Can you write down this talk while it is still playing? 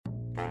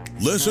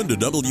Listen to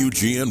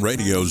WGN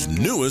Radio's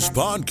newest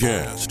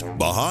podcast,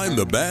 Behind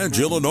the Badge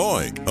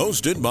Illinois,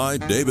 hosted by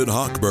David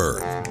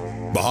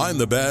Hochberg. Behind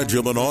the Badge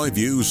Illinois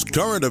views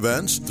current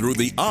events through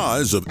the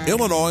eyes of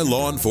Illinois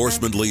law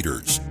enforcement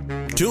leaders.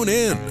 Tune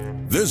in.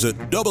 Visit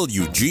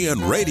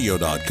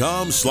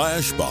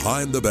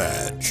WGNRadio.com/Behind the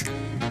Badge.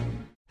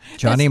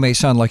 Johnny may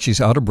sound like she's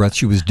out of breath.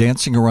 She was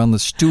dancing around the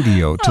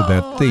studio to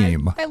that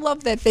theme. I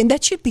love that theme.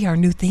 That should be our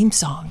new theme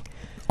song.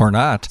 Or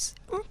not.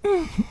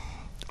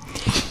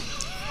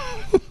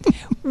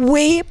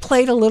 We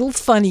played a little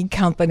Funny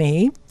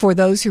Company for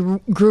those who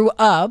grew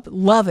up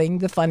loving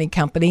the Funny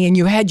Company, and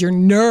you had your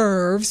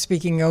nerve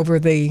speaking over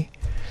the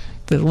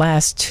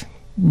last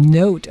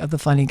note of the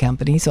Funny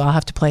Company, so I'll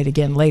have to play it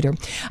again later.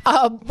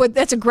 But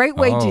that's a great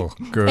way to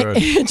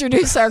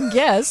introduce our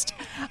guest,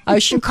 a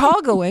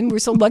Chicagoan. We're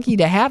so lucky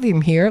to have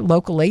him here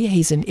locally.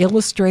 He's an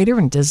illustrator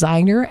and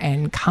designer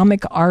and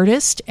comic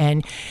artist,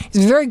 and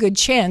there's a very good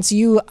chance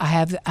you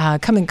have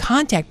come in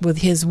contact with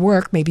his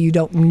work. Maybe you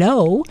don't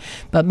know,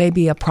 but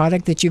maybe a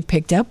product that you've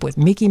picked up with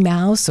Mickey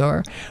Mouse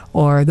or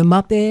the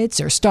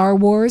Muppets or Star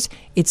Wars.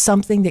 It's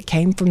something that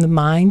came from the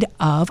mind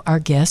of our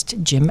guest,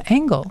 Jim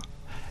Angle.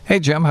 Hey,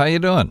 Jim, how you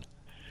doing?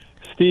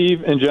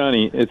 Steve and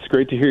Johnny, it's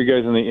great to hear you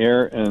guys on the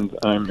air, and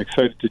I'm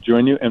excited to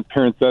join you. And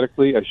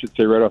parenthetically, I should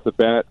say right off the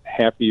bat,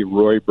 happy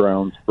Roy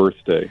Brown's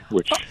birthday,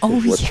 which is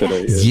what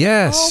today is.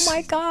 Yes. Oh,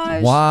 my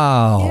gosh.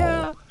 Wow.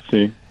 Yeah.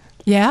 See?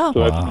 Yeah.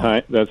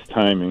 So that's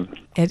timing.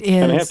 It is.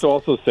 And I have to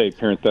also say,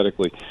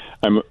 parenthetically,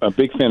 I'm a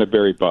big fan of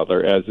Barry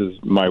Butler, as is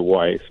my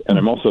wife, and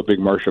I'm also a big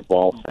Marcia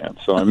Ball fan.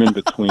 So I'm in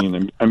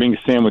between. I'm being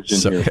sandwiched in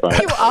here by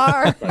you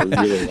are. by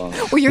really long.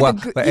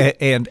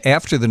 And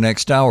after the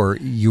next hour,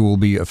 you will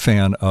be a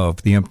fan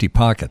of The Empty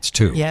Pockets,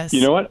 too. Yes.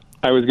 You know what?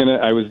 I was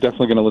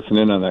definitely gonna listen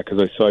in on that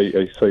because I saw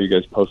you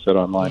guys post that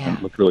online and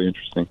it looked really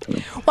interesting to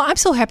me. Well, I'm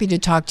so happy to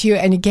talk to you,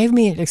 and it gave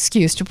me an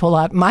excuse to pull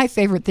out my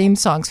favorite theme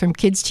songs from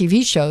kids'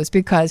 TV shows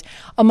because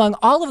among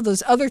all of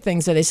those other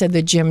things that I said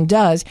that Jim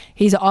does,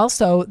 he's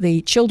also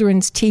the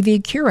children's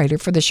TV curator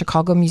for the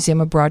Chicago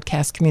Museum of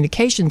Broadcast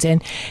Communications,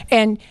 and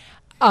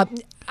I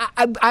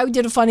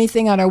did a funny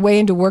thing on our way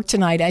into work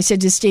tonight. I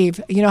said to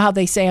Steve, you know how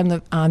they say on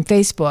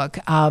Facebook,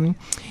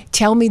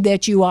 tell me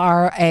that you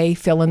are a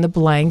fill in the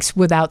blanks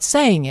without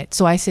saying it.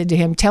 So I said to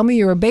him, tell me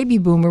you're a baby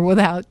boomer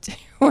without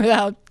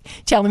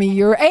telling me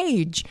your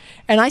age.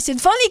 And I said,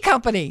 Funny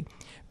Company.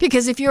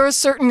 Because if you're a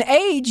certain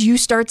age, you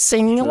start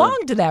singing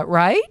along to that,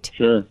 right?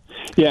 Sure.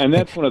 Yeah, and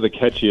that's one of the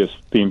catchiest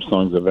theme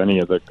songs of any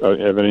of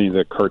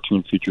the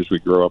cartoon features we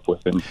grew up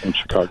with in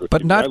Chicago.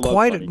 But not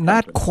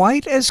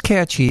quite as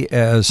catchy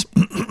as.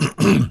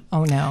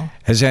 Oh no!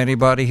 Has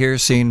anybody here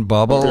seen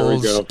Bubbles? There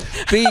we go.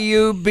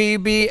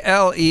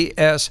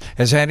 Bubbles.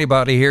 Has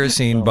anybody here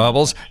seen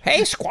Bubbles?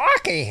 Hey,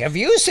 Squawky, have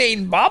you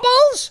seen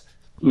Bubbles?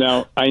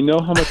 Now, I know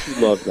how much you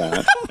love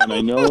that, and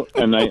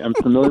I'm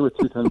familiar with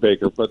Two-Ton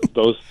Baker, but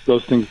those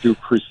things do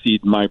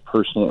precede my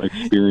personal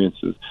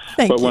experiences.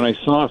 But when I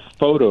saw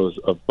photos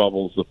of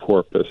Bubbles the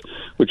porpoise,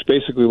 which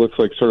basically looks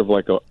like sort of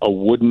like a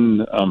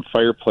wooden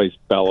fireplace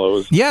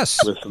bellows,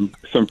 yes, with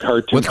some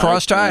cartoon with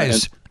crossed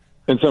eyes.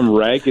 And some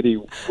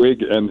raggedy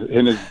wig, and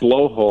his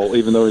blowhole,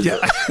 even though his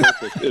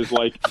porpoise is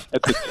like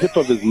at the tip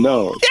of his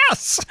nose.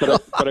 Yes,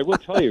 but I will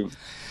tell you.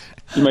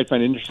 You might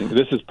find it interesting.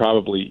 This is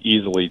probably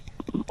easily,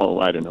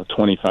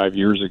 25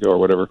 years ago or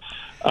whatever.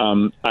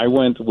 I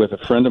went with a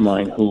friend of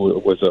mine who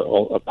was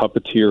a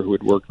puppeteer who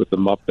had worked with the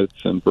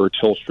Muppets and Bert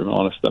Hillstrom and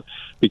all this stuff,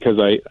 because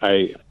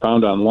I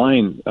found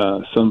online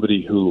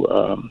somebody who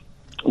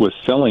was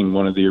selling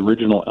one of the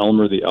original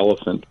Elmer the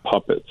Elephant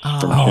puppets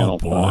from Channel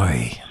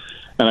 5.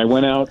 And I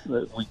went out,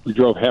 we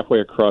drove halfway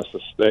across the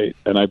state,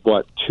 and I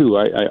bought two.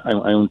 I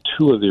own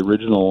two of the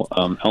original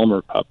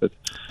Elmer puppets.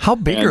 How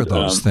big are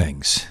those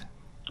things?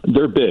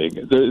 They're big.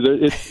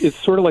 It's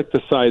sort of like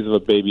the size of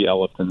a baby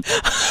elephant's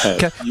head.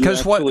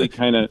 Because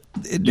you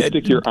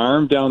stick your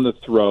arm down the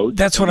throat.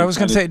 That's what I was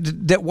going to say.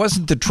 That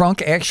wasn't the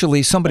trunk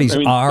actually somebody's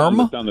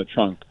arm? Down the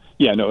trunk.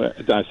 Yeah, no,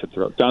 I said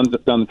throat. Down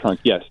the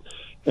trunk, yes.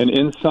 And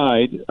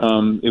inside,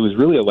 it was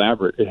really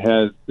elaborate. It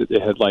had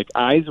like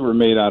eyes were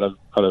made out of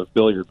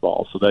billiard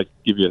balls, so that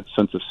give you a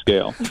sense of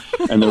scale.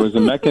 And there was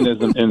a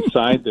mechanism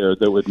inside there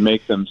that would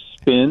make them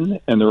spin,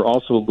 and there were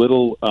also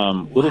little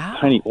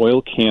tiny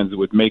oil cans that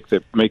would make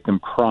them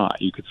cry.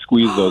 You could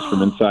squeeze those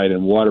from inside,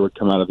 and water would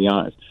come out of the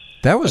eyes.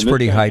 That was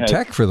pretty high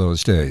tech for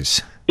those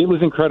days. It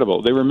was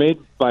incredible. They were made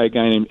by a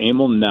guy named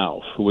Emil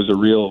Nauf, who was a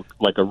real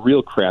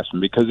craftsman.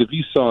 Because if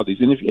you saw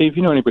these, and if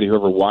you know anybody who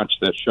ever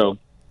watched that show,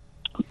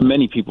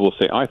 many people will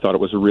say, I thought it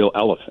was a real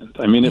elephant.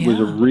 I mean, it was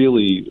a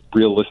really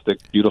realistic,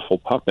 beautiful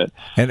puppet.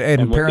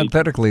 And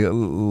parenthetically,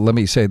 let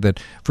me say that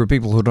for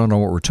people who don't know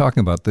what we're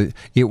talking about,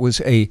 it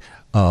was a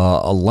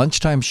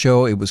lunchtime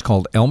show. It was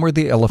called Elmer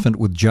the Elephant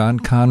with John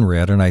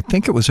Conrad, and I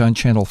think it was on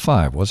Channel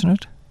 5,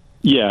 wasn't it?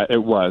 Yeah,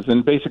 it was,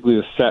 and basically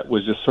the set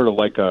was just sort of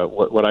like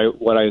what I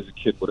as a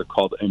kid would have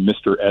called a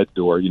Mr. Ed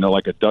door,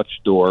 like a Dutch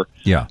door.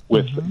 Yeah.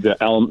 With the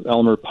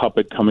Elmer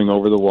puppet coming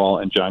over the wall,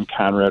 and John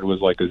Conrad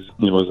was like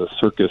was a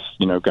circus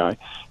guy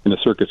in a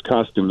circus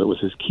costume that was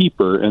his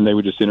keeper, and they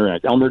would just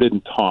interact. Elmer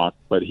didn't talk,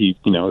 but he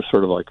was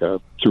sort of like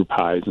threw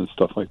pies and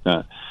stuff like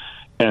that.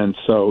 And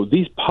so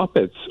these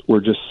puppets were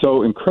just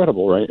so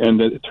incredible, right?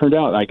 And it turned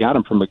out I got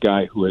them from a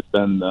guy who had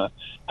been the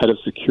head of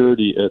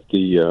security at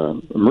the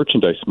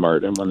Merchandise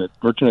Mart. And when the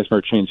Merchandise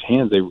Mart changed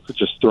hands, they were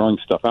just throwing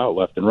stuff out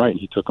left and right,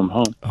 and he took them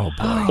home. Oh,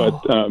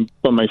 boy.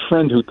 But my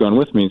friend who'd gone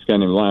with me, this guy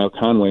named Lyle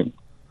Conway,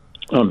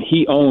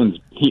 he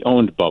owned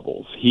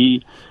Bubbles.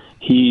 He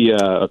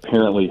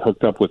apparently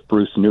hooked up with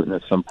Bruce Newton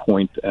at some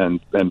point and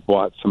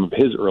bought some of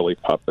his early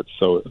puppets.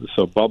 So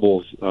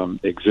Bubbles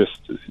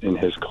exists in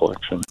his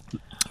collection.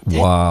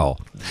 Wow.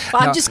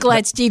 Well, I'm just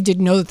glad Steve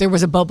didn't know that there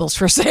was a Bubbles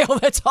for sale.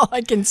 That's all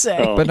I can say.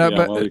 Oh,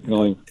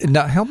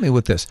 Now, help me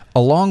with this.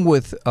 Along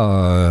with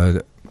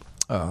Two-Ton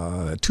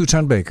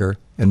Baker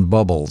and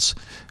Bubbles,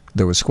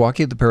 there was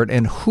Squawky the Parrot,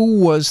 and who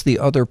was the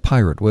other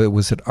pirate?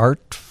 Was it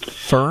Art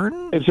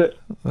Fern?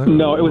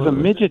 No, it was a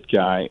midget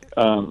guy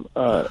called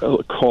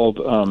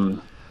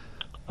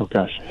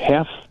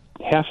Half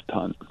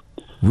Ton.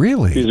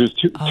 Really? Because there's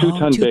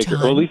Two-Ton Baker,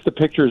 or at least the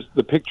pictures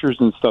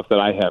and stuff that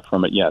I have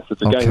from it. Yes,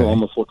 it's a guy who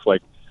almost looks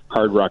like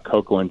Hard Rock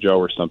Coco and Joe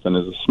or something.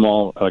 Is a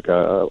small, like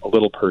a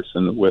little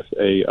person with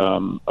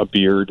a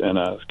beard and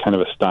a kind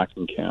of a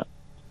stocking cap.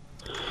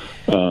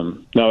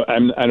 No,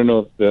 I don't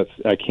know if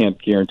I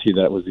can't guarantee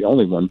that was the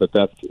only one, but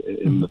that's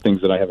in the things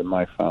that I have in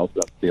my files.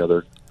 That's the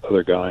other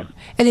guy.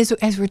 And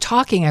as we're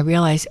talking, I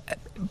realize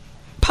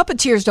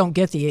puppeteers don't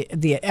get the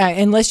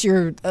unless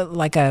you're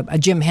like a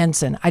Jim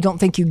Henson. I don't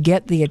think you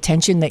get the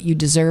attention that you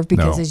deserve,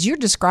 because as you're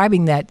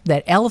describing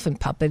that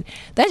elephant puppet,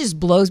 that just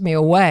blows me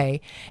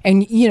away.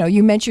 And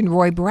you mentioned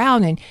Roy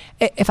Brown, and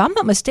if I'm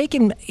not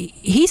mistaken,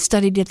 he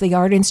studied at the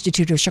Art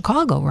Institute of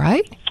Chicago,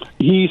 right?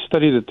 He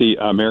studied at the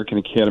American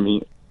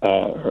Academy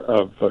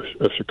of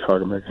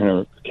Chicago.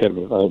 American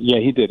Academy. Yeah,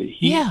 he did.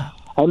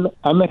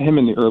 I met him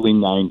in the early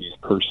 '90s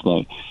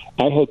personally.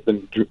 I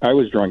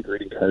was drawing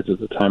greeting cards at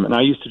the time, and I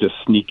used to just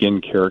sneak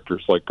in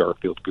characters like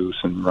Garfield Goose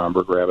and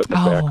Romberg Rabbit in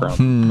the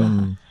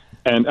background.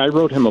 And I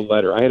wrote him a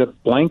letter. I had a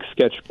blank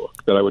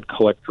sketchbook that I would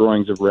collect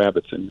drawings of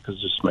rabbits in, because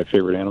it's just my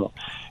favorite animal.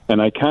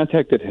 And I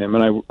contacted him,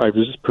 and I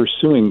was just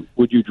pursuing,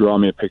 would you draw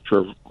me a picture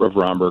of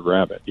Romberg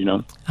Rabbit,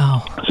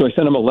 So I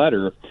sent him a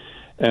letter,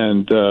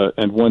 and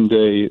one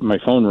day my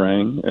phone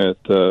rang at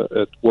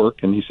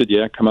work, and he said,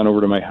 yeah, come on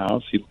over to my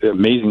house.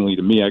 Amazingly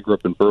to me, I grew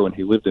up in Berwyn.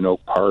 He lived in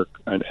Oak Park,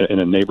 in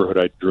a neighborhood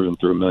I'd driven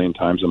through a million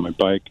times on my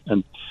bike.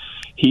 And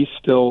he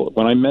still,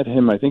 when I met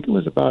him, I think it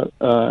was about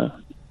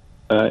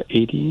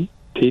 80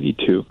 to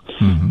 82.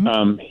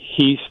 Mm-hmm.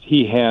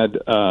 He had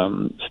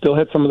still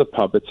had some of the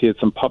puppets. He had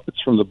some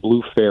puppets from the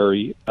Blue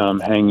Fairy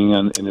hanging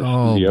in his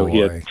studio. Boy. He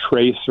had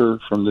Tracer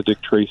from the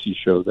Dick Tracy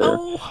show there.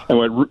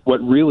 And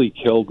what really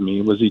killed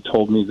me was he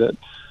told me that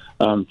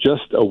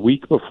just a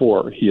week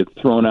before, he had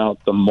thrown out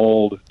the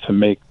mold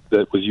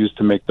that was used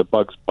to make the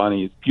Bugs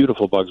Bunny,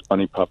 beautiful Bugs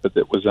Bunny puppet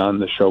that was on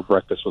the show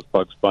Breakfast with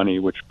Bugs Bunny,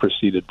 which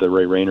preceded the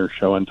Ray Rayner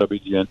show on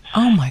WGN.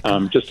 Oh my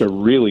God! Just a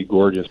really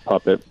gorgeous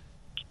puppet.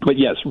 But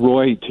yes,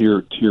 Roy,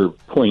 to your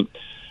point,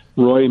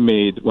 Roy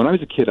made, when I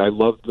was a kid, I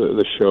loved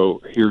the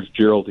show Here's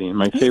Geraldine.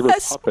 My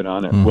favorite puppet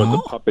on it was a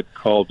puppet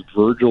called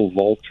Virgil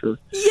Vulture.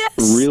 Yes.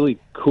 A really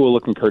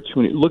cool-looking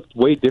cartoon. It looked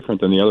way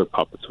different than the other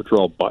puppets, which were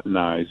all button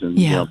eyes and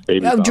baby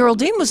dolls.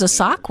 Geraldine was a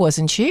sock,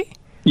 wasn't she?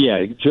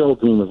 Yeah,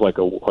 Geraldine was like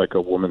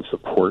a woman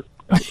support.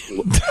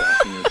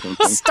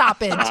 Stop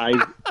it.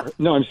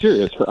 No, I'm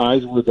serious. Her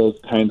eyes were those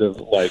kind of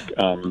like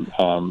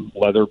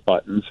leather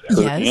buttons.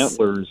 Her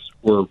antlers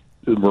were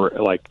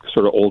like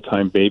sort of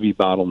old-time baby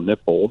bottle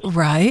nipples.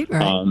 Right.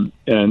 And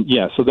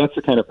so that's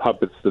the kind of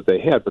puppets that they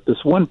had. But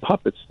this one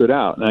puppet stood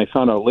out, and I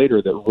found out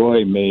later that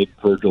Roy made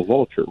Virgil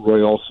Vulture.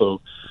 Roy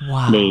also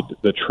made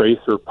the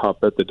Tracer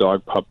puppet, the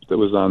dog puppet that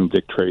was on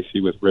Dick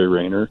Tracy with Ray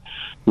Rayner.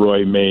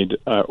 Roy made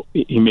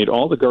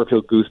all the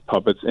Garfield Goose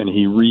puppets, and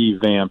he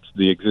revamped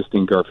the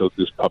existing Garfield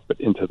Goose puppet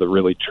into the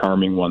really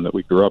charming one that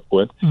we grew up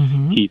with.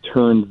 Mm-hmm. He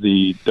turned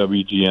the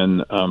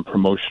WGN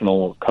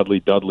promotional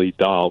Cuddly Dudley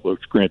doll,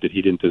 which granted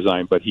he didn't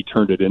design, but he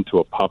turned it into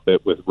a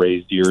puppet with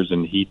raised ears,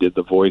 and he did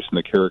the voice and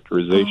the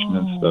characterization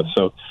and stuff.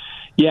 So,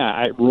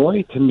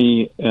 Roy to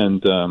me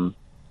and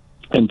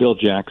Bill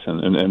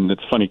Jackson, and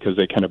it's funny because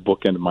they kind of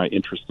bookend my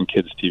interest in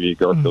kids' TV,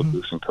 Garfield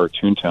Goose and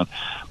Cartoon Town.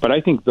 But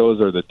I think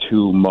those are the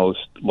two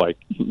most like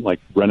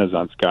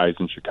Renaissance guys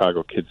in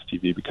Chicago kids'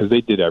 TV, because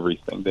they did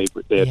everything.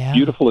 They had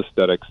beautiful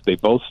aesthetics. They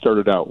both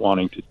started out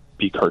wanting to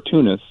be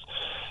cartoonists.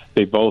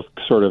 They both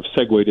sort of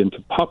segued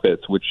into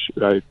puppets, which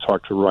I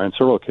talked to Roy on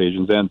several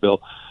occasions, and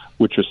Bill,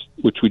 which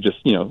we just,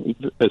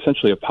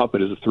 essentially a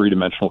puppet is a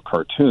three-dimensional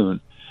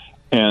cartoon.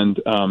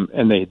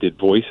 And they did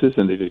voices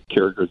and they did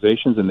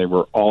characterizations, and they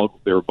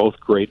were both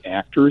great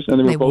actors, and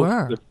they're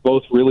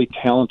both really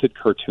talented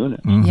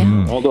cartoonists.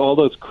 Mm-hmm. Yeah. All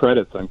those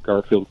credits on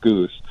Garfield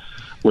Goose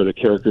where the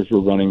characters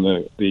were running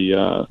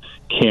the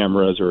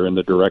cameras or in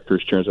the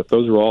director's chair and stuff.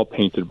 Those were all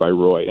painted by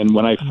Roy. And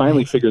when I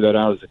finally figured that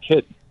out as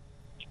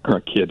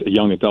a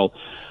young adult,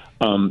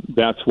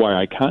 that's why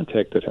I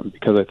contacted him,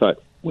 because I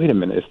thought, wait a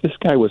minute, if this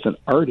guy was an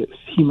artist,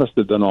 he must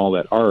have done all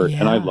that art,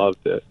 and I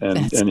loved it,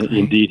 and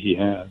indeed he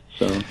has.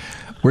 So,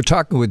 we're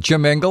talking with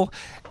Jim Engel,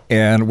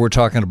 and we're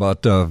talking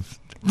about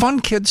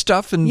fun kid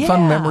stuff and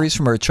fun memories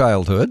from our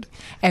childhood.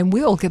 And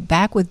we'll get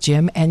back with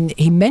Jim, and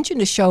he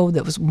mentioned a show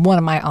that was one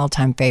of my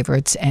all-time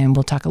favorites, and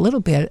we'll talk a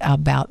little bit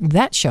about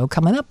that show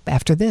coming up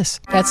after this.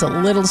 That's a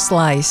little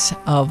slice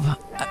of,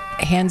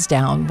 hands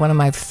down, one of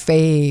my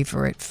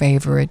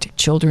favorite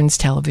children's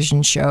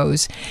television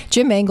shows.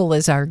 Jim Engel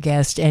is our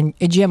guest, and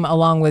Jim,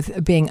 along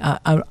with being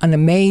an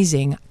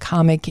amazing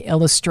comic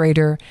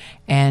illustrator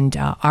and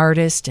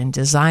artist and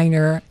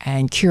designer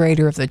and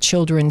curator of the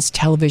children's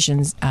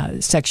television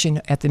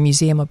section at the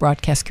Museum of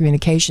Broadcast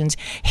Communications,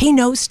 he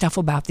knows stuff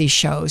about these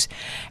shows.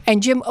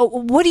 And Jim,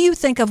 what do you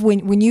think of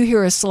when you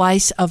hear a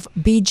slice of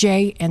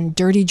BJ and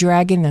Dirty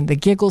Dragon and the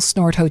Giggle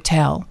Snort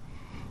Hotel?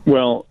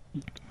 Well,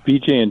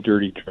 BJ and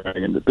Dirty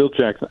Dragon, Bill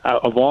Jackson,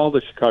 of all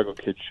the Chicago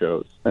Kid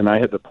shows, and I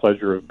had the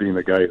pleasure of being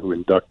the guy who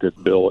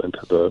inducted Bill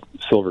into the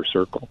Silver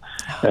Circle.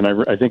 And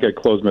I think I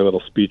closed my little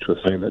speech with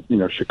saying that,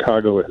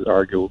 Chicago has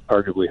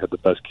arguably had the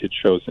best kid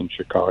shows in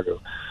Chicago.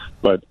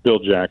 But Bill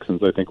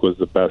Jackson's, I think, was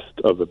the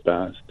best of the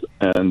best.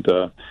 And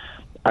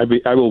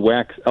I will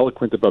wax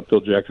eloquent about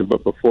Bill Jackson,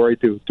 but before I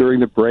do,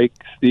 during the break,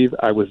 Steve,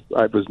 I was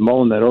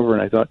mulling that over,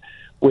 and I thought,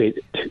 wait,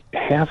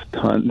 Half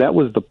Ton, that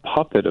was the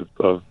puppet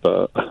of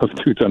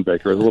Two Ton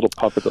Baker, a little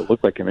puppet that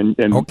looked like him. And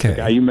the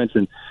guy you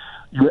mentioned,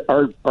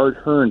 Art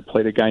Hearn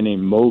played a guy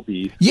named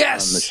Moby on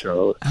the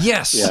show.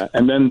 Yes. Yeah.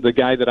 And then the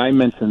guy that I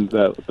mentioned,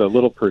 the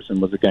little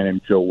person, was a guy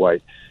named Joe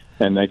White.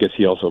 And I guess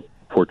he also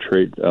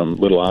portrayed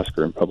Little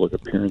Oscar in public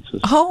appearances.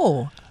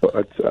 Oh.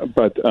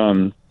 But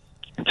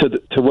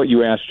to what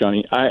you asked,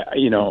 Johnny,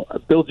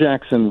 Bill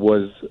Jackson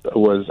was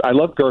I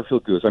love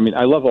Garfield Goose. I mean,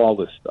 I love all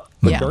this stuff.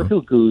 But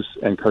Garfield Goose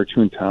and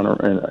Cartoon Town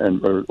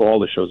and all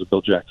the shows of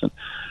Bill Jackson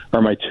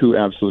are my two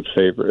absolute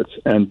favorites.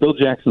 And Bill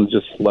Jackson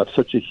just left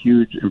such a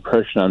huge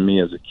impression on me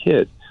as a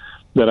kid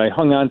that I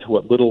hung on to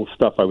what little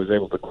stuff I was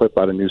able to clip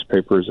out of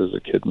newspapers as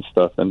a kid and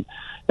stuff. And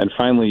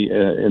finally,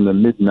 in the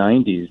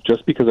mid-'90s,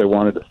 just because I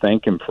wanted to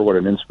thank him for what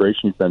an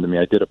inspiration he's been to me,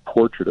 I did a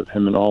portrait of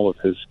him and all of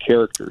his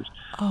characters.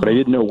 But I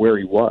didn't know where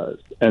he was,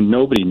 and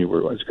nobody knew where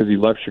he was because he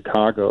left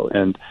Chicago.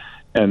 And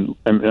I'm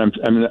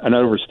not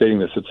overstating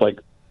this. It's like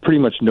pretty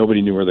much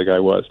nobody knew where the guy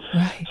was.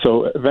 Right.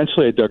 So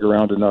eventually I dug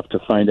around enough to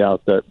find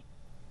out that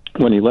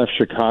when he left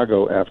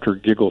Chicago after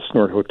Giggle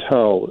Snort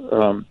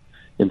Hotel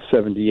in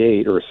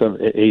 78 or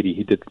 80,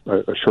 he did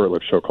a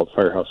short-lived show called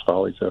Firehouse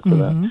Follies after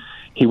that.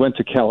 He went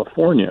to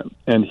California,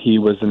 and he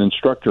was an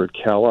instructor at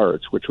Cal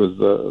Arts, which was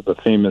the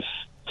famous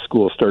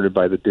school started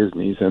by the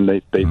Disneys, and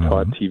they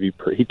taught TV.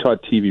 He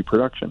taught TV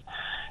production.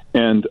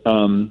 And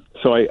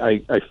so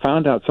I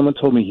found out, someone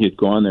told me he had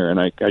gone there, and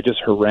I just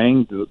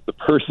harangued the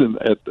person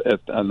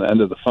on the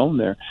end of the phone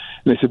there.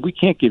 And they said, we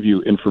can't give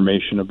you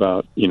information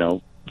about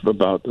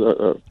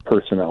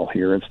personnel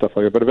here and stuff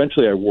like that. But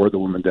eventually I wore the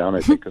woman down,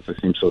 I think, because I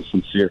seemed so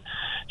sincere.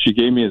 She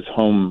gave me his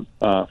home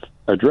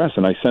address,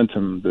 and I sent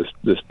him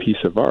this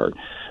piece of art.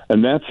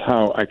 And that's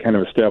how I kind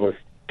of established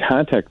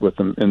contact with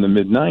him in the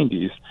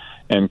mid-'90s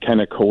and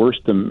kind of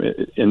coerced him.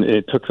 And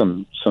it took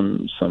some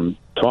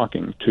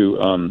talking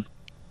to...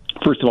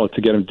 first of all,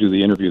 to get him to do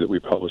the interview that we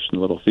published in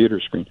the Little Theater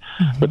Screen,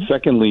 but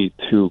secondly,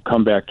 to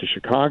come back to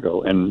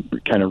Chicago and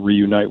kind of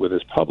reunite with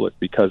his public,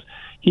 because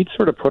he'd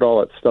sort of put all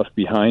that stuff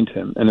behind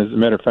him. And as a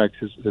matter of fact,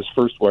 his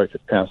first wife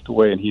had passed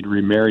away, and he'd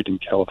remarried in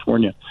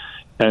California.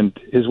 And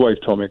his wife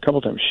told me a couple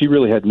times she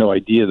really had no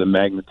idea the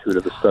magnitude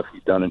of the stuff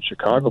he'd done in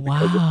Chicago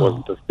because it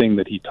wasn't a thing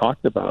that he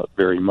talked about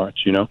very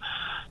much,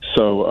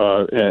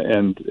 So,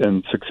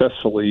 and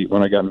successfully,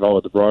 when I got involved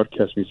with the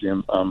Broadcast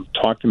Museum,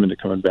 talked him into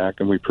coming back,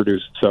 and we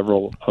produced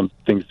several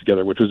things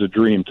together, which was a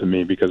dream to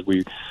me because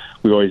we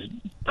always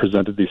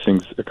presented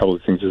a couple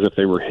of things as if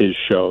they were his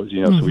shows,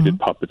 so we did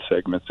puppet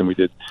segments and we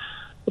did,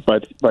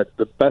 but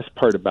the best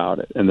part about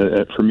it, and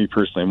for me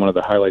personally, one of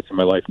the highlights of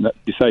my life,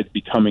 besides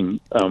becoming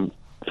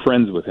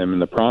friends with him in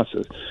the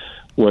process,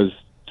 was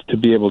to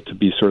be able to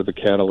be sort of the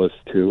catalyst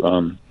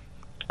to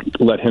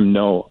let him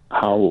know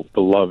how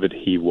beloved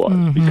he was,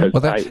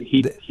 because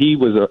he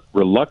was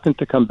reluctant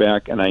to come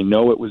back, and I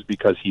know it was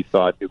because he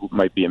thought it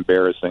might be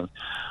embarrassing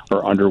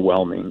or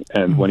underwhelming.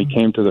 And when he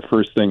came to the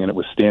first thing and it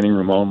was standing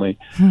room only,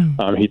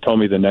 he told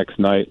me the next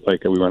night,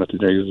 like we went up to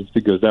dinner, he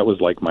goes, that was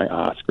like my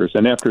Oscars.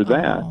 And after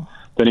that,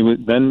 then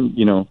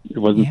it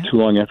wasn't too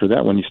long after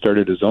that when he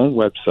started his own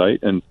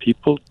website, and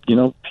people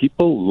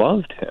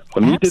loved him.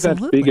 When we did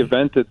that big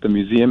event at the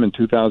museum in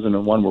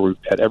 2001 where we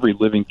had every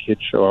living kid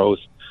show, I was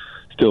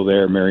still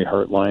there, Mary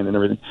Hartline and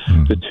everything.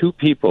 The two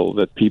people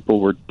that people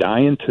were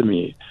dying to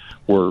meet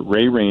were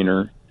Ray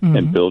Rayner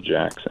and Bill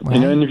Jackson. Right.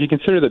 And if you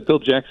consider that Bill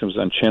Jackson was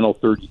on Channel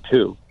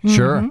 32,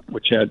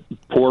 which had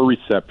poor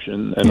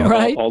reception and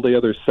all the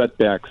other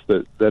setbacks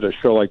that a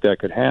show like that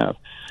could have,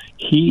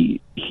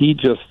 he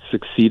just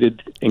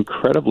succeeded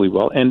incredibly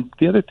well. And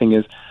the other thing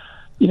is,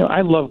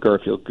 I love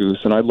Garfield Goose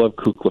and I love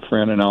Kukla,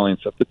 Fran, and Ollie and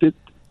stuff, but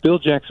Bill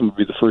Jackson would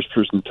be the first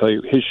person to tell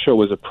you his show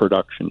was a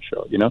production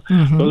show.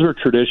 Those are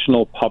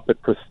traditional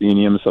puppet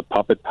prosceniums. A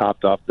puppet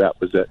popped up,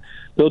 that was it.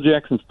 Bill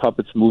Jackson's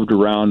puppets moved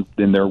around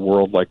in their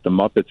world like the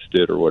Muppets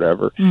did or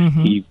whatever.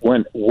 He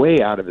went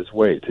way out of his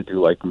way to do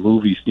like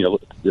movies,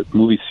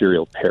 movie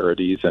serial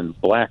parodies and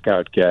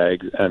blackout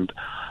gags and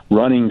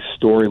running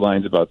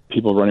storylines about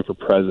people running for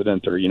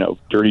president or,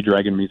 Dirty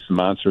Dragon Meets the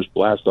Monsters,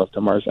 Blast Off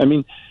to Mars. I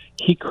mean,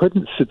 he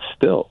couldn't sit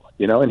still,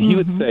 and he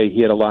would say he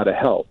had a lot of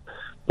help.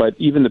 But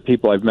even the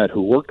people I've met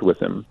who worked with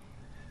him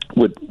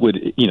would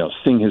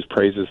sing his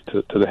praises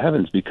to the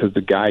heavens because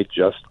the guy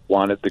just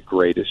wanted the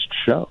greatest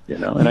show,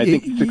 And I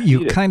think he succeeded.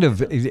 You kind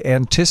of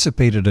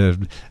anticipated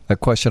a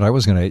question I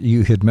was going to.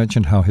 You had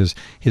mentioned how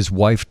his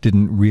wife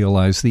didn't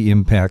realize the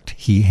impact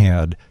he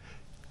had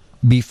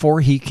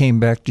before he came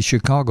back to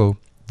Chicago.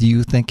 Do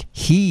you think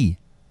he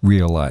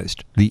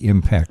realized the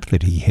impact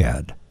that he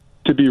had?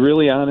 To be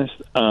really honest,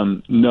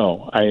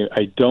 no,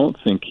 I don't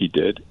think he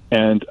did,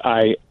 and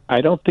I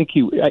don't think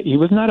he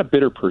was not a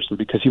bitter person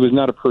because he was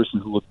not a person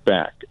who looked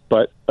back.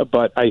 But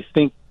I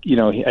think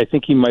I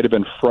think he might have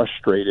been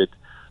frustrated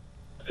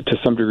to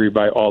some degree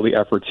by all the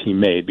efforts he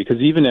made, because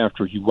even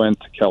after he went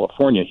to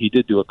California, he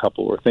did do a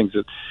couple of things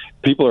that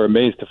people are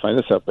amazed to find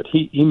this out. But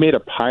he made a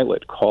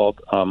pilot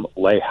called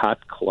Les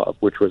Hot Club,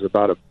 which was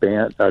about a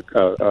band,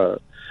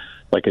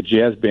 like a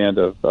jazz band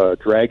of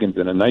dragons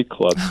in a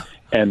nightclub,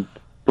 and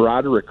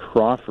Broderick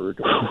Crawford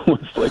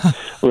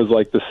was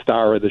like the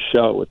star of the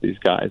show with these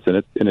guys, and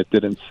it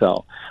didn't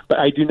sell. But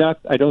I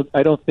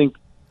don't think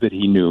that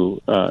he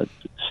knew,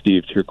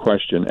 Steve, to your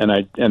question, and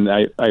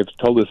I've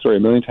told this story a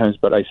million times,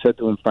 but I said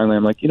to him finally,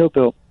 I'm like,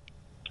 Bill,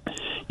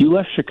 you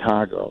left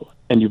Chicago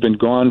and you've been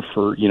gone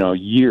for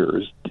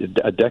years,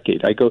 a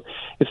decade. I go,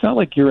 it's not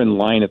like you're in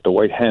line at the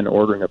White Hen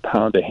ordering a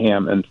pound of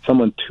ham and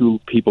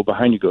two people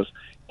behind you goes,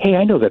 hey,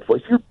 I know that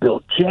voice. You're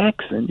Bill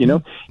Jackson.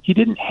 He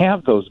didn't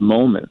have those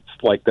moments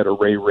like that a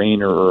Ray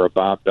Rayner or a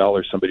Bob Bell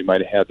or somebody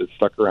might have had that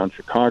stuck around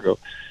Chicago,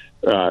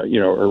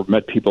 or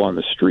met people on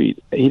the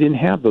street. He didn't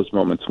have those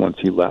moments once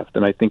he left.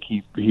 And I think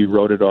he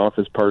wrote it off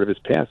as part of his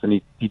past.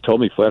 And he told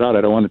me flat out,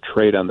 I don't want to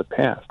trade on the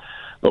past.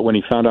 But when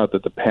he found out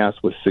that the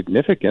past was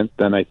significant,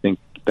 then I think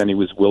then he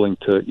was willing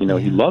to,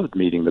 he loved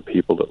meeting the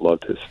people that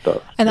loved his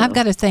stuff. And I've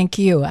got to thank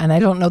you, and I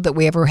don't know that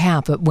we ever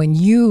have, but when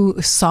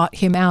you sought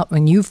him out,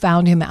 when you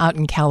found him out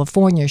in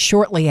California,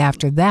 shortly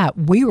after that,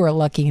 we were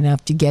lucky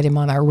enough to get him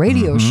on our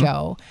radio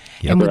show.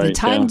 Yep. And with the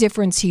time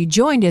difference, he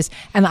joined us.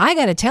 And I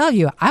got to tell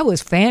you, I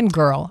was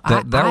fangirl.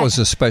 That was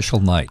a special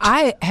night.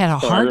 I had a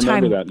hard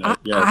time. That night.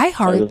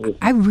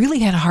 I really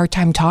had a hard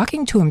time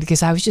talking to him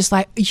because I was just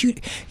like,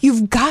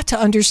 you've got to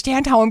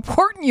understand how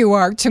important you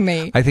are to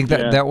me. I think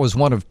that was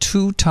one of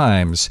two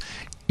times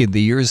in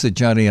the years that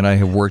Johnny and I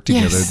have worked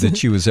together that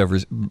she was ever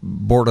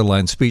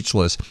borderline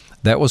speechless.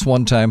 That was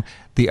one time.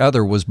 The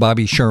other was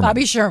Bobby Sherman.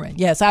 Bobby Sherman,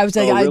 yes. I was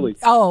like, really?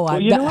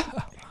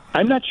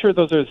 I'm not sure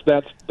those are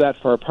that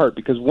far apart,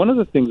 because one of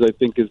the things I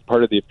think is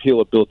part of the appeal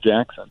of Bill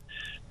Jackson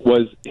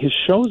was his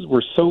shows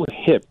were so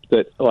hip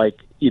that,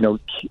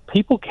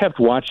 people kept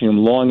watching him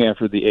long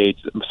after the age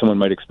that someone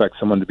might expect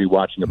someone to be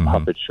watching a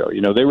puppet show.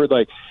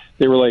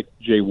 They were like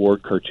Jay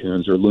Ward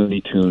cartoons or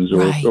Looney Tunes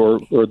or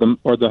the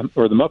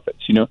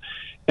Muppets.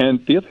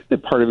 And the other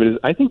part of it is,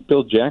 I think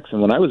Bill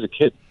Jackson, when I was a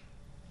kid,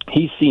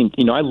 he seemed,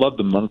 I loved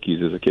the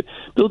Monkees as a kid.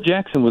 Bill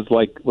Jackson was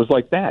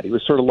like that. He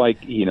was sort of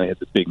like, he had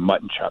the big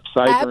mutton chop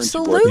sideburns.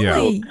 Absolutely,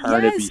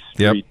 yes.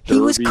 Yep. He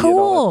was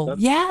cool.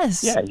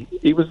 Yes. Yeah,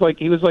 he was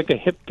like a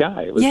hip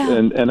guy.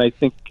 And I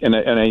think, and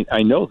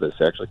I know this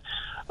actually.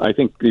 I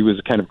think he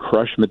was kind of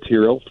crush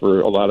material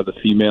for a lot of the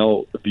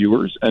female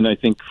viewers, and I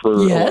think for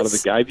a lot of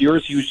the guy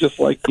viewers, he was just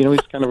like,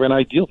 he's kind of an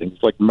ideal thing.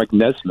 He's like Mike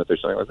Nesmith or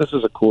something. Like, this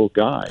is a cool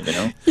guy,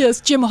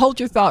 Yes, Jim, hold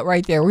your thought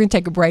right there. We're going to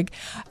take a break.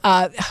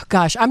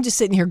 Gosh, I'm just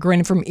sitting here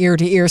grinning from ear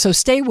to ear, so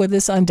stay with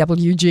us on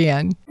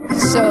WGN.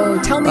 So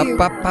tell me...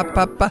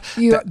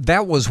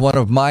 That was one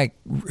of my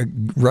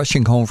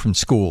rushing home from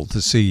school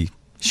to see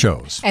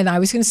shows. And I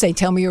was going to say,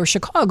 tell me you're a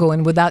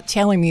Chicagoan without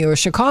telling me you're a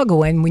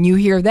Chicagoan. When you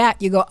hear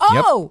that, you go,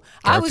 oh,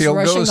 I was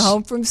rushing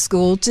home from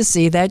school to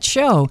see that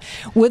show.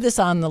 With us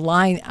on the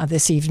line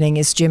this evening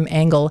is Jim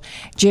Engel.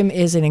 Jim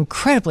is an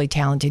incredibly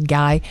talented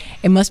guy.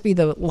 It must be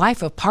the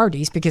life of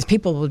parties, because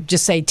people will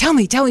just say, tell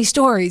me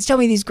stories. Tell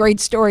me these great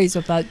stories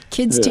about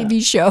kids'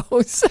 TV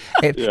shows.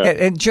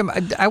 And Jim,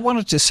 I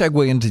wanted to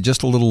segue into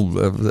just a little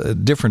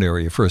different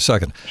area for a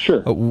second.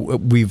 Sure.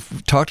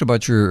 We've talked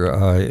about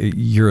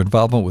your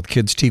involvement with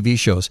kids' TV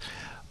shows,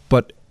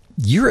 but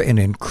you're an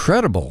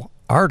incredible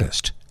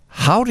artist.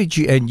 How did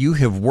you, and you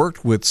have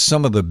worked with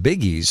some of the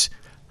biggies,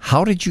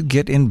 how did you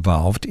get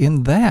involved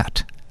in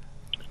that?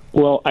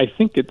 Well, I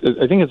think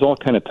it's all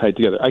kind of tied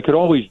together. I could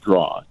always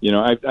draw.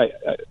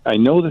 I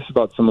know this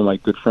about some of my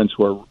good friends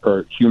who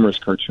are humorous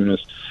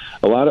cartoonists.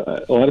 A lot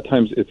of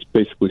times it's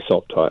basically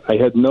self-taught.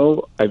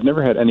 I've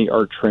never had any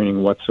art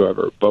training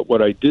whatsoever, but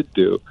what I did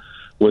do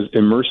was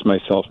immerse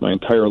myself my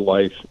entire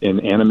life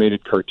in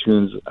animated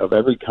cartoons of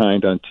every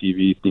kind on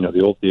TV,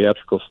 the old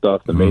theatrical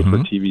stuff, the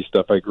made-for-TV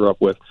stuff I grew up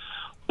with,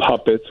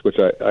 puppets, which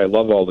I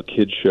love all the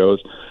kids'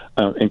 shows,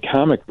 and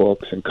comic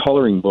books and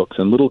coloring books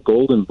and little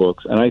golden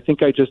books. And I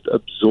think I just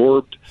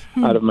absorbed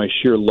out of my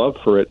sheer love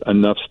for it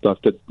enough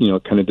stuff to,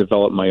 kind of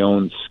develop my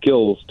own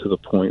skills to the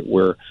point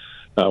where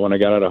when I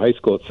got out of high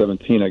school at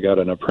 17, I got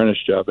an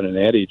apprentice job in an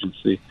ad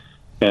agency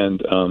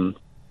and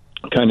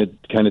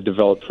kind of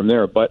developed from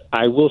there. But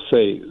I will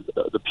say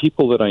the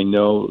people that I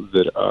know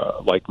that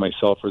like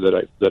myself or that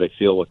I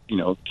feel,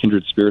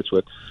 kindred spirits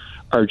with,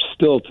 are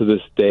still to this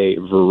day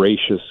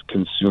voracious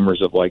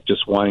consumers of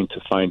just wanting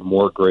to find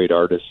more great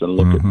artists and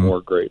look at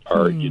more great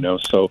art,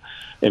 So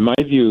in my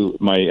view,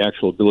 my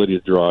actual ability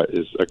to draw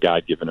is a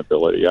God-given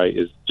ability.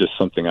 Is just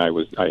something I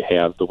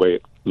have the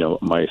way,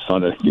 my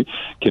son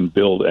can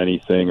build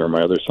anything, or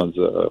my other son's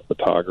a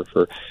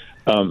photographer.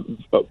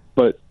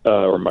 But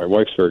or my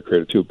wife's very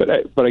creative too. But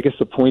I guess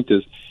the point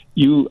is,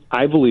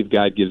 I believe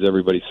God gives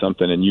everybody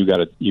something, and you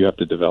have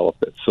to develop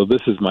it. So this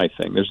is my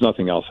thing. There's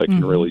nothing else I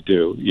can really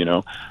do,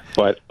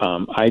 But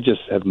I just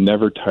have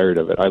never tired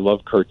of it. I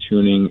love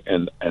cartooning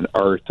and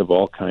art of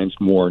all kinds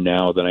more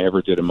now than I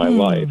ever did in my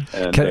life.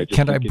 And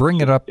can I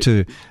bring it up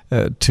to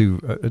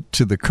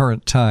the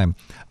current time?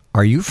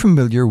 Are you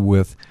familiar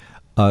with?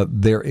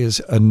 There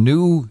is a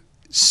new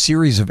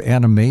series of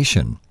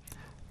animation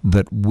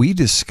that we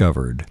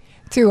discovered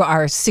through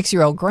our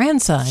 6-year-old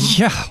grandson.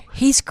 Yeah.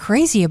 He's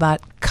crazy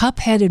about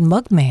Cuphead and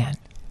Mugman.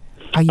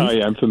 Are you? Oh,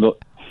 yeah, I'm familiar.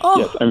 Oh.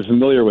 Yes, I'm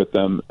familiar with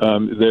them.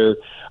 They're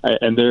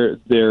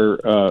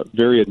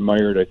very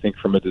admired, I think,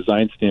 from a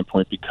design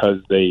standpoint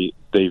because they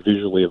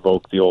visually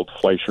evoke the old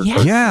Fleischer.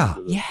 Yes. Yeah.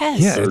 Yes.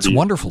 Yeah, it's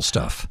wonderful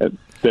stuff.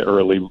 The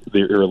early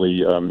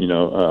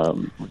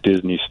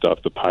Disney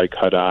stuff, the pie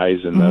cut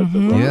eyes and the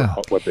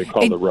rubber, what they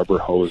call the rubber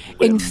hose.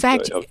 In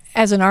fact,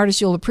 as an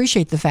artist, you'll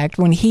appreciate the fact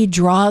when he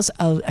draws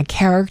a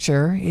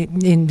character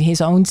in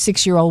his own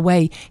 6-year-old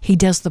way, he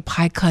does the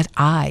pie cut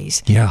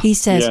eyes. Yeah. He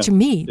says to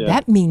me,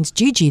 that means,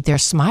 Gigi, they're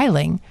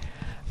smiling.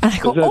 And I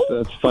go,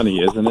 that's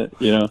funny, isn't it?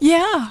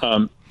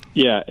 Yeah.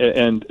 Yeah,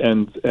 and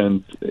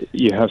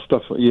you have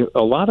stuff.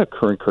 A lot of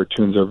current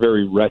cartoons are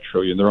very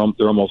retro. They're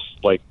almost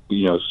like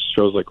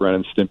shows like Ren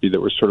and Stimpy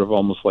that were sort of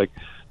almost like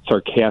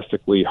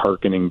sarcastically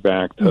hearkening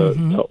back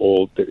to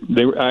old.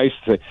 I used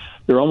to say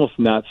they're almost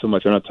not so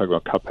much. I'm not talking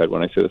about Cuphead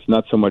when I say this.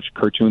 Not so much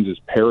cartoons as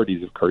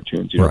parodies of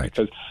cartoons. Right.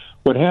 Because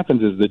what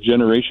happens is the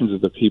generations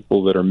of the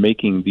people that are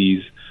making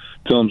these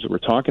films that we're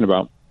talking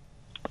about,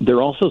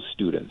 they're also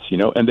students,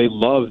 and they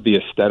love the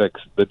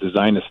aesthetics, the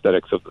design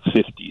aesthetics of the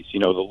 50s,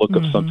 the look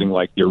of something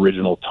like the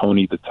original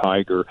Tony the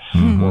Tiger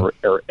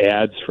or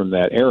ads from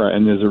that era.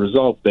 And as a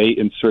result, they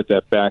insert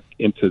that back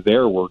into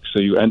their work.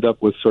 So you end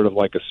up with sort of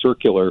like a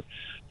circular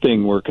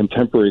thing where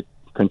contemporary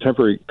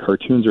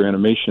cartoons or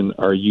animation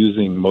are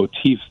using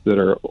motifs that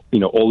are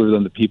older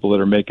than the people that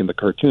are making the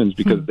cartoons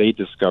because they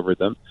discovered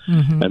them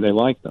and they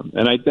like them.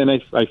 And I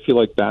feel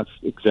like that's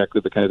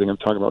exactly the kind of thing I'm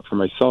talking about for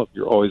myself.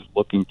 You're always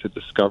looking to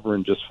discover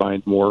and just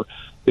find more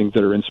things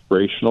that are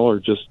inspirational or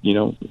just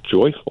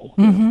joyful.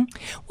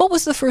 What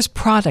was the first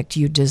product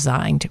you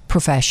designed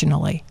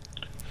professionally?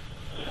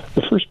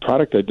 The first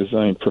product I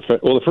designed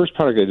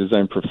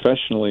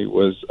professionally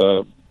was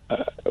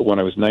when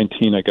I was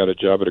 19, I got a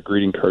job at a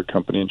greeting card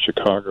company in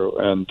Chicago,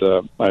 and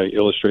I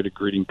illustrated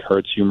greeting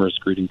cards, humorous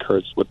greeting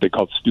cards, what they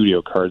called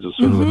studio cards, those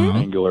sort of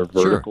rectangular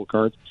vertical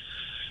cards,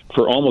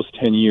 for almost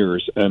 10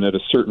 years. And at a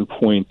certain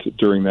point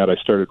during that, I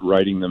started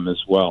writing them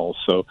as well.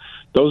 So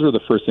those were the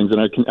first things. And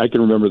I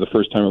can remember the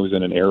first time I was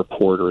in an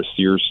airport or a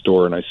Sears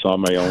store, and I saw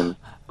my own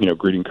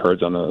greeting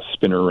cards on a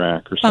spinner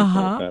rack or something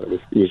like that.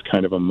 It was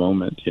kind of a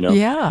moment,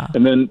 Yeah.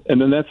 And then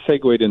that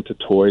segued into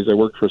toys. I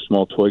worked for a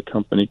small toy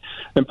company,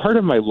 and part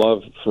of my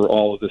love for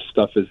all of this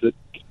stuff is that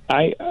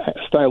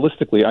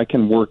stylistically I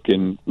can work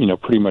in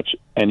pretty much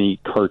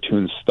any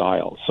cartoon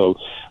style. So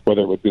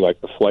whether it would be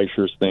like the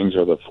Fleischer's things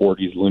or the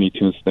 40s Looney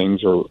Tunes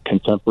things or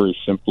contemporary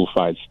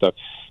simplified stuff.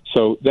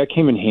 So that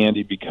came in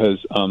handy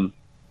because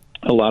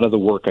a lot of the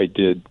work I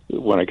did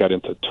when I got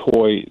into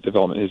toy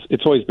development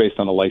it's always based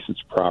on a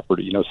licensed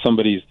property.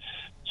 Somebody's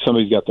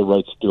got the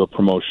rights to do a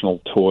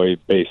promotional toy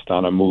based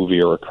on a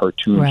movie or a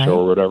cartoon show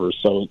or whatever.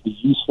 So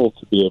it's useful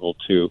to be able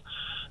to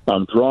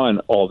draw in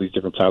all these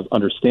different styles,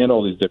 understand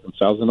all these different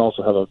styles, and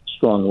also have a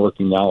strong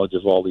working knowledge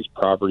of all these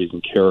properties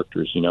and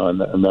characters.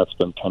 And that's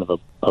been kind of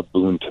a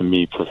boon to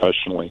me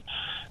professionally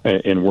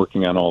in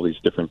working on all these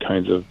different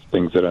kinds of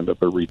things that end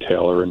up at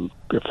retailer and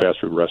fast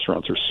food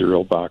restaurants or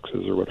cereal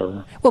boxes or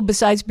whatever. Well,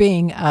 besides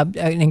being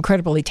an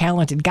incredibly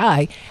talented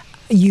guy,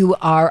 you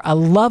are a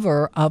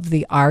lover of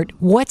the art.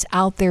 What's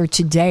out there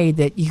today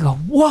that you go,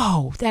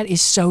 whoa, that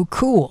is so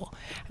cool?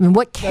 I mean,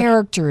 what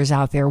character is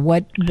out there?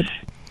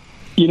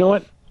 You know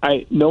what?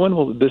 No one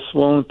will. This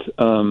won't.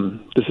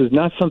 This is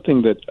not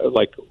something that,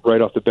 like,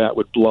 right off the bat,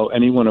 would blow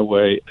anyone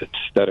away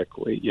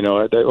aesthetically.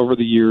 Over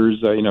the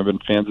years, I've been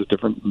fans of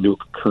different new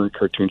current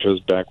cartoon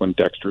shows. Back when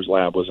Dexter's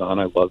Lab was on,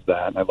 I loved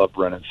that, and I loved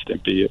Ren and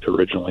Stimpy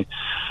originally.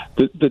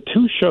 The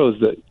two shows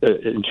that,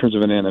 in terms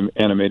of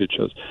animated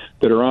shows,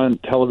 that are on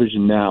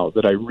television now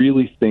that I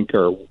really think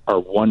are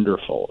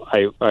wonderful.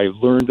 I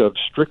learned of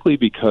strictly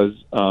because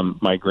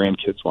my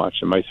grandkids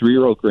watch them. My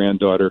 3-year-old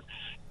granddaughter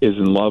is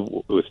in love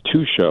with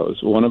two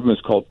shows. One of them is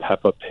called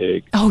Peppa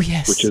Pig. Oh,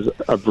 yes. Which is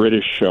a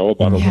British show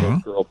about a little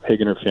girl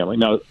pig and her family.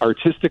 Now,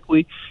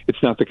 artistically, it's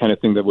not the kind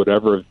of thing that would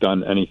ever have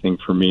done anything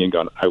for me and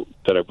that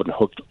I would have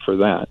hooked for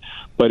that.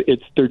 But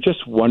they're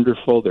just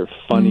wonderful. They're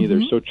funny.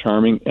 They're so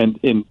charming. And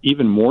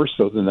even more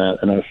so than that,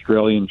 an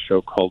Australian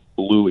show called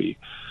Bluey,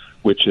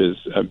 which is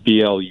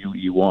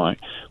Bluey,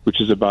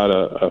 which is about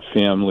a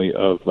family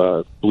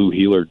of blue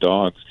heeler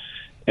dogs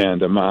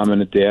and a mom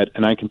and a dad.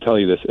 And I can tell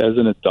you this, as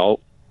an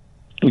adult,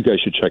 you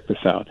guys should check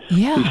this out.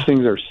 Yeah. These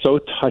things are so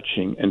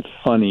touching and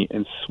funny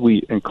and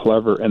sweet and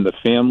clever, and the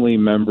family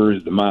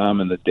members, the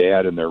mom and the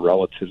dad and their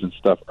relatives and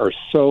stuff, are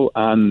so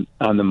on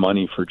the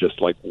money for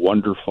just like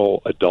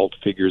wonderful adult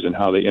figures and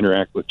how they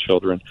interact with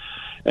children.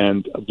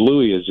 And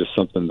Bluey is just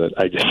something that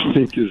I just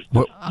think is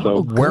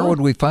so. Where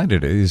would we find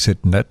it? Is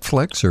it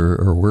Netflix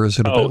or where is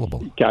it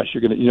available? Gosh, you're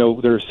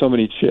gonna. There are so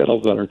many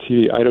channels on our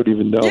TV. I don't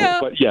even know.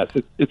 Yeah. But yes,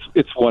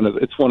 it's one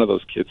of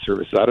those kids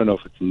services. I don't know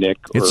if it's Nick.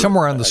 It's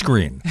somewhere on the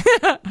screen.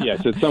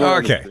 Yes, it's somewhere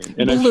on the screen.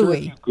 And I'm sure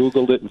if you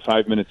Googled it in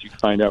 5 minutes, you can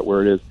find out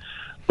where it is.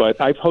 But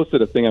I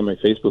posted a thing on my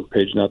Facebook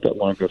page not that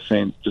long ago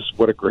saying just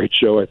what a great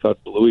show I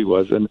thought Bluey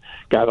was, and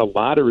got a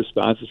lot of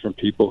responses from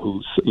people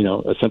who,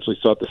 essentially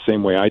saw it the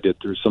same way I did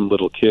through some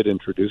little kid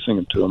introducing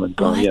them to them and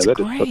going, that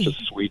great. is such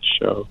a sweet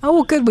show. Oh,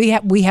 well, good. We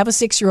have a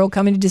 6-year-old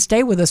coming to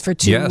stay with us for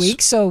 2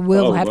 weeks, so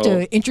we'll have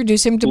to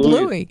introduce him to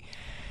Bluey.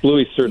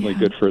 Bluey's certainly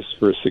good for a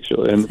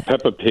 6-year-old. And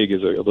Peppa Pig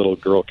is a little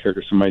girl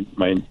character, so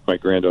my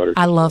granddaughter.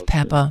 I love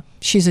Peppa.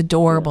 She's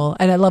adorable,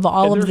 and I love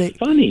all of the. They're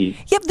funny.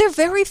 Yep, they're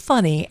very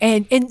funny,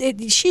 and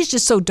she's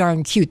just so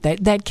darn cute.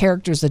 That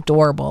character's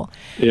adorable.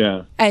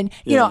 Yeah. And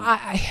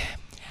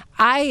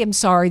I am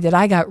sorry that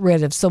I got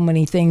rid of so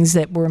many things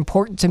that were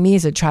important to me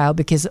as a child,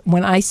 because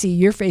when I see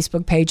your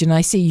Facebook page and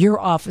I see your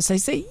office, I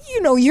say,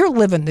 you're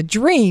living the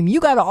dream. You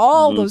got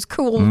all those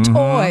cool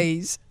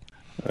toys.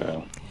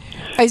 Well.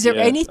 Is there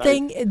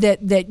anything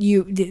that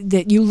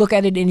you look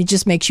at it and it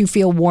just makes you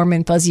feel warm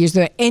and fuzzy? Is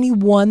there any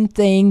one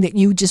thing that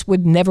you just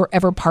would never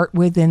ever part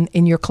with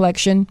in your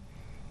collection?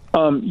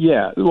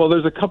 Yeah. Well,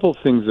 there's a couple of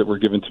things that were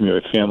given to me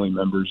by family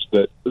members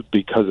that,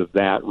 because of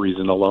that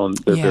reason alone,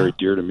 they're very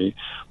dear to me.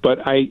 But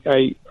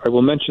I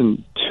will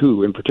mention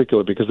two in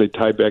particular because they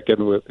tie back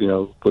in with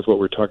what we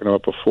were talking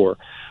about before.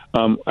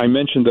 I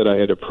mentioned that I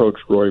had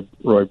approached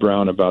Roy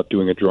Brown about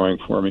doing a drawing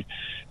for me.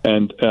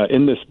 And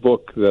in this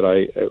book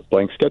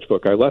blank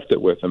sketchbook, I left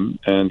it with him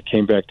and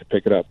came back to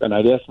pick it up. And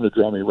I'd asked him to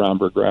draw me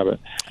Romberg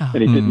Rabbit. Oh.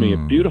 And he did me a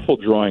beautiful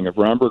drawing of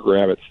Romberg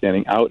Rabbit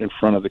standing out in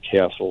front of the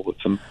castle with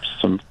some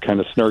kind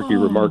of snarky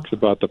remarks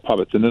about the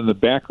puppets. And in the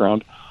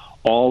background,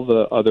 all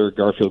the other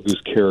Garfield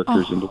Goose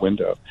characters in the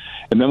window.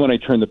 And then when I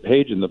turned the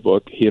page in the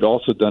book, he had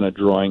also done a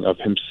drawing of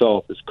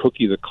himself as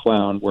Cookie the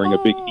Clown wearing a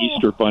big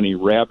Easter Bunny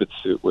rabbit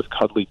suit with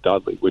Cuddly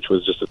Dudley, which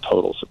was just a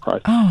total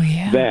surprise. Oh,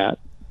 yeah.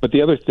 But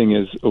the other thing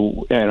is,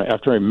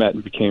 after I met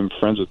and became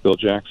friends with Bill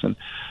Jackson,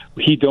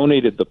 he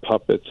donated the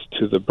puppets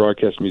to the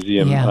Broadcast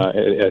Museum at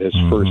his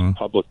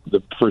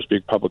the first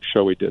big public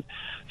show we did.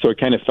 So it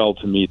kind of fell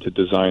to me to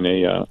design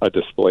a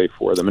display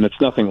for them. And it's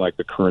nothing like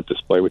the current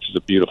display, which is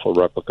a beautiful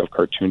replica of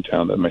Cartoon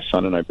Town that my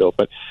son and I built.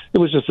 But it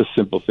was just a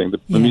simple thing.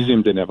 The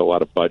museum didn't have a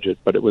lot of budget,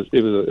 but it was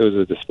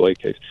a display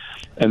case.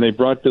 And they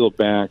brought Bill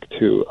back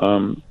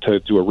to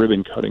do a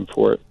ribbon cutting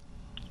for it.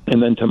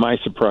 And then to my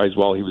surprise,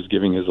 while he was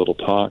giving his little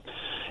talk,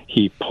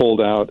 he pulled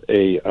out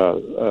a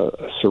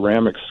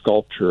ceramic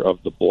sculpture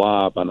of the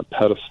Blob on a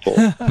pedestal.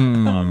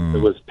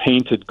 It was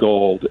painted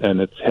gold,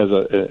 and it has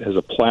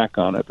a plaque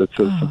on it that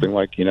says something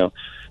like,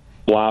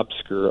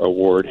 Blobsker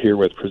Award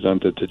herewith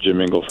presented to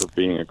Jim Ingle for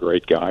being a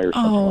great guy or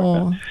something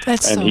like that.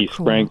 That's and so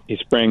cool. He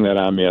sprang that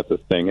on me at the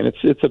thing, and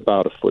it's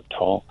about 1 foot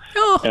tall.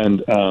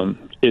 And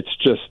it's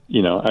just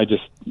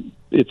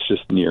it's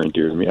just near and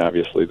dear to me,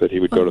 obviously, that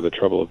he would go to the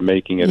trouble of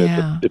making it.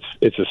 Yeah.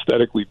 It's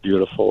aesthetically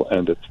beautiful,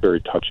 and it's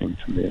very touching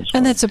to me as well.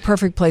 And that's a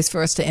perfect place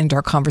for us to end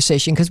our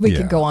conversation, because we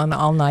could go on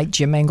all night,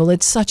 Jim Engle.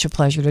 It's such a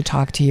pleasure to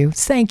talk to you.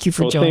 Thank you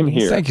for joining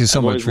us. Thank you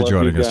so much for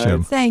joining us,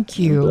 Jim. Thank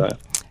you. And,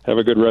 have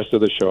a good rest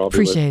of the show. I'll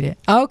Appreciate it.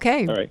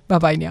 Okay. All right.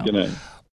 Bye-bye now. Good night.